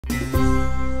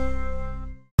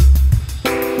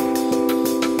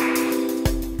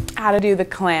How to do the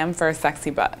clam for a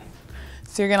sexy butt.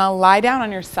 So you're gonna lie down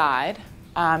on your side.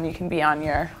 You can be on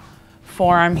your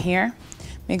forearm here.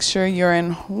 Make sure you're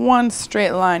in one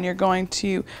straight line. You're going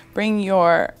to bring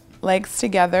your legs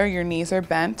together, your knees are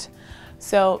bent.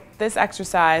 So this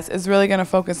exercise is really gonna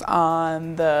focus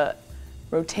on the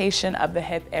rotation of the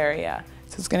hip area.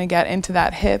 So it's gonna get into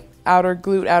that hip, outer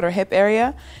glute, outer hip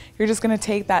area. You're just gonna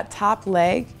take that top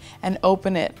leg and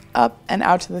open it up and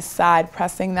out to the side,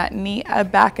 pressing that knee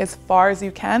back as far as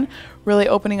you can, really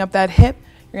opening up that hip.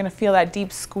 You're gonna feel that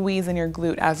deep squeeze in your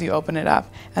glute as you open it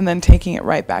up, and then taking it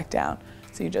right back down.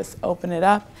 So you just open it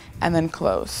up and then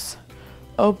close.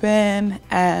 Open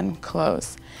and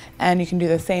close. And you can do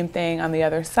the same thing on the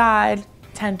other side,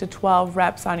 10 to 12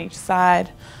 reps on each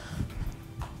side.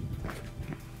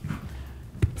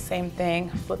 Same thing,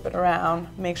 flip it around,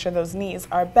 make sure those knees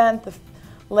are bent, the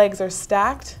legs are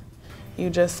stacked. You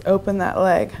just open that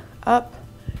leg up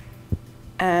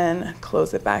and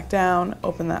close it back down,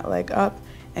 open that leg up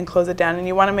and close it down. And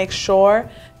you wanna make sure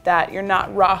that you're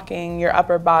not rocking your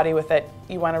upper body with it.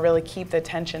 You wanna really keep the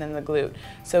tension in the glute.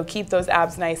 So keep those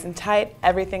abs nice and tight,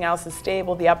 everything else is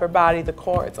stable, the upper body, the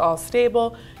core, it's all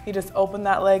stable. You just open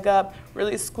that leg up,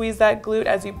 really squeeze that glute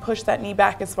as you push that knee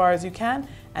back as far as you can,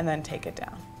 and then take it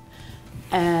down.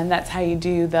 And that's how you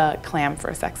do the clam for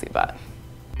a sexy butt.